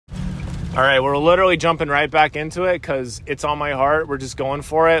All right, we're literally jumping right back into it because it's on my heart. We're just going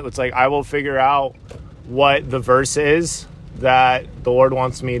for it. It's like I will figure out what the verse is that the Lord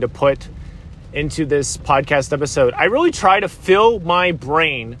wants me to put into this podcast episode. I really try to fill my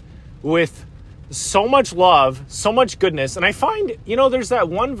brain with so much love, so much goodness. And I find, there's that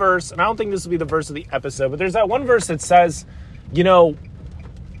one verse, and I don't think this will be the verse of the episode, but there's that one verse that says,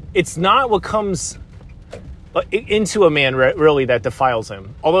 it's not what comes into a man really that defiles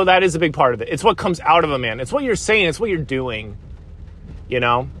him. Although that is a big part of it. It's what comes out of a man. It's what you're saying. It's what you're doing,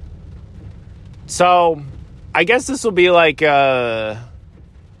 So I guess this will be like, I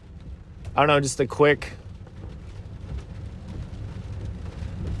don't know, just a quick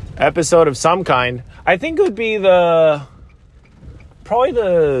episode of some kind. I think it would be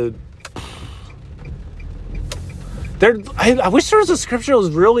I wish there was a scripture that was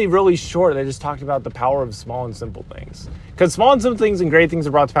really, really short that just talked about the power of small and simple things. Because small and simple things and great things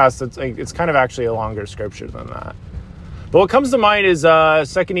are brought to pass. It's kind of actually a longer scripture than that. But what comes to mind is 2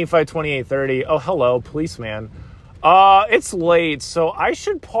 Nephi 28:30. Oh, hello, policeman. It's late, so I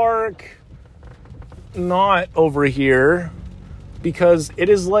should park not over here because it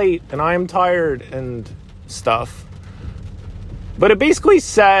is late and I am tired and stuff. But it basically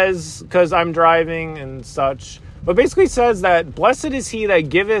says, because I'm driving and such, but basically says that blessed is he that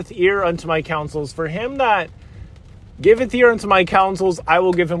giveth ear unto my counsels. For him that giveth ear unto my counsels, I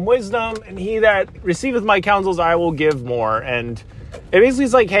will give him wisdom. And he that receiveth my counsels, I will give more. And it basically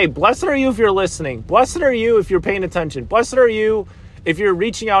is like, hey, blessed are you if you're listening. Blessed are you if you're paying attention. Blessed are you if you're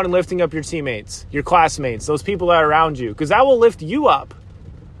reaching out and lifting up your teammates, your classmates, those people that are around you, because that will lift you up.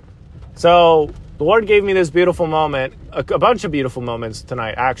 So the Lord gave me this beautiful moment, a bunch of beautiful moments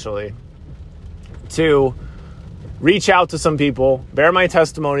tonight, actually, to reach out to some people, bear my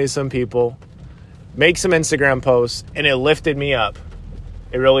testimony to some people, make some Instagram posts, and it lifted me up.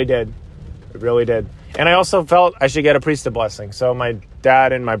 It really did. It really did. And I also felt I should get a priesthood blessing. So my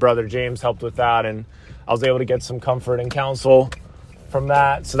dad and my brother James helped with that, and I was able to get some comfort and counsel from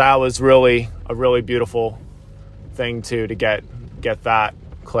that. So that was really a really beautiful thing too, to get that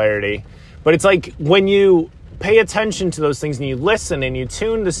clarity. But it's like when you pay attention to those things and you listen and you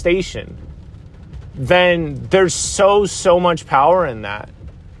tune the station, then there's so much power in that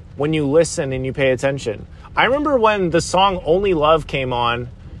when you listen and you pay attention. I remember when the song Only Love came on,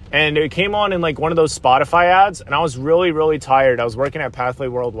 and it came on in like one of those Spotify ads, and I was really, really tired. I was working at Pathway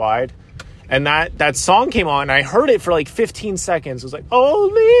Worldwide, and that song came on, and I heard it for like 15 seconds. It was like,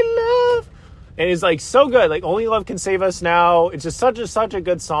 Only Love. And it's like so good. Like, Only Love Can Save Us Now. It's just such a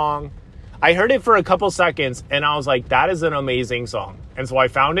good song. I heard it for a couple seconds, and I was like, that is an amazing song. And so I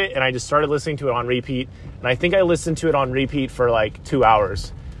found it, and I just started listening to it on repeat. And I think I listened to it on repeat for like 2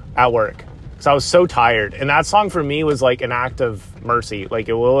 hours at work. So I was so tired. And that song for me was like an act of mercy. Like,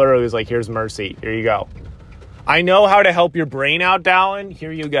 it literally was like, here's mercy. Here you go. I know how to help your brain out, Dallin.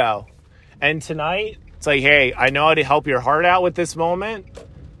 Here you go. And tonight, it's like, hey, I know how to help your heart out with this moment.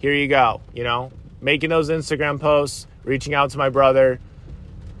 Here you go. Making those Instagram posts, reaching out to my brother,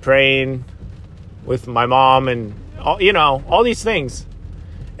 praying with my mom, and all these things.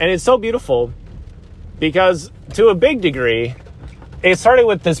 And it's so beautiful because to a big degree, it started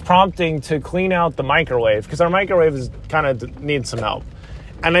with this prompting to clean out the microwave, because our microwave is kind of needs some help.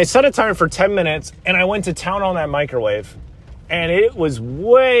 And I set a timer for 10 minutes, and I went to town on that microwave, and it was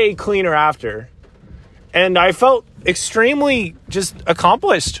way cleaner after. And I felt extremely just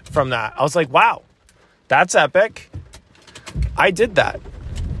accomplished from that. I was like, wow, that's epic. I did that,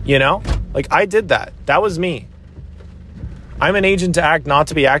 I did that. That was me. I'm an agent to act, not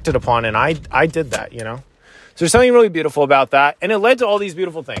to be acted upon. And I did that, So there's something really beautiful about that. And it led to all these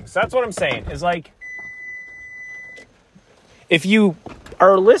beautiful things. That's what I'm saying is like, if you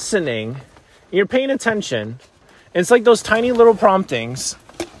are listening, you're paying attention, it's like those tiny little promptings.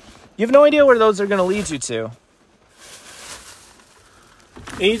 You have no idea where those are going to lead you to.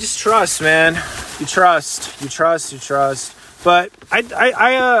 And you just trust, man. You trust. But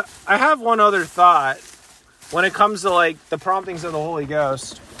I have one other thought when it comes to like the promptings of the Holy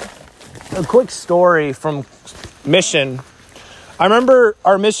Ghost. A quick story from mission. I remember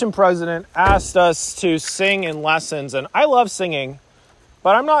our mission president asked us to sing in lessons, and I love singing,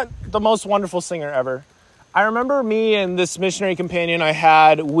 but I'm not the most wonderful singer ever. I remember me and this missionary companion I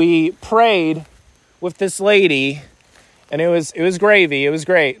had, we prayed with this lady, and it was gravy. It was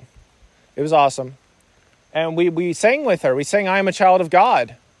great. It was awesome. And we sang with her. We sang I Am a Child of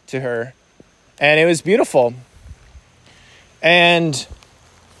God to her. And it was beautiful. And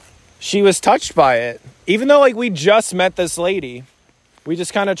she was touched by it. Even though we just met this lady, we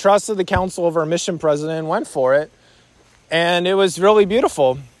just kind of trusted the counsel of our mission president and went for it. And it was really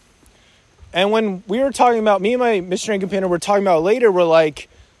beautiful. And when we were talking about, me and my missionary companion were talking about later, we're like,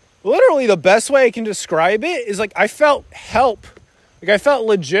 literally the best way I can describe it is like I felt help. Like I felt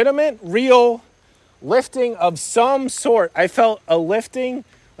legitimate, real lifting of some sort. I felt a lifting,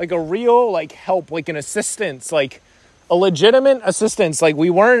 like a real like help, like an assistance, like a legitimate assistance. Like we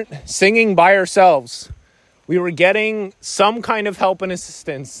weren't singing by ourselves. We were getting some kind of help and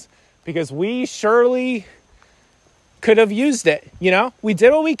assistance because we surely could have used it. You know, we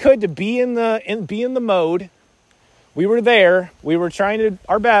did what we could to be in the mode. We were there. We were trying to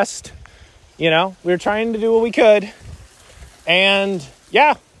our best. You know, we were trying to do what we could. And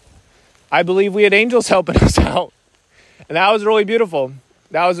yeah, I believe we had angels helping us out. And that was really beautiful.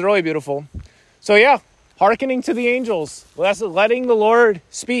 That was really beautiful. So yeah, hearkening to the angels, letting the Lord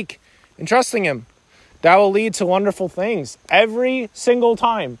speak and trusting him. That will lead to wonderful things every single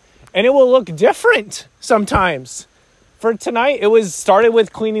time. And it will look different sometimes. For tonight, it started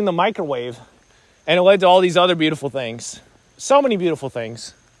with cleaning the microwave. And it led to all these other beautiful things. So many beautiful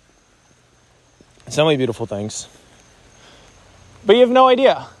things. So many beautiful things. But you have no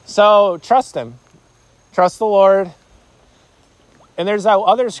idea. So trust him. Trust the Lord. And there's that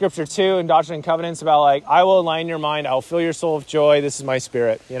other scripture too in Doctrine and Covenants about like, I will align your mind. I will fill your soul with joy. This is my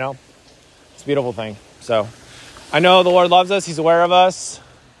spirit, you know. It's a beautiful thing. So I know the Lord loves us. He's aware of us.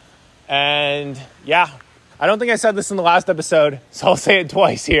 And yeah, I don't think I said this in the last episode, so I'll say it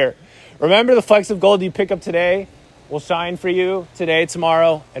twice here. Remember, the flecks of gold you pick up today will shine for you today,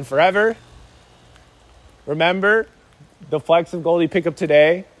 tomorrow, and forever. Remember, the flecks of gold you pick up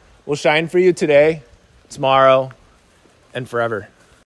today will shine for you today, tomorrow, and forever.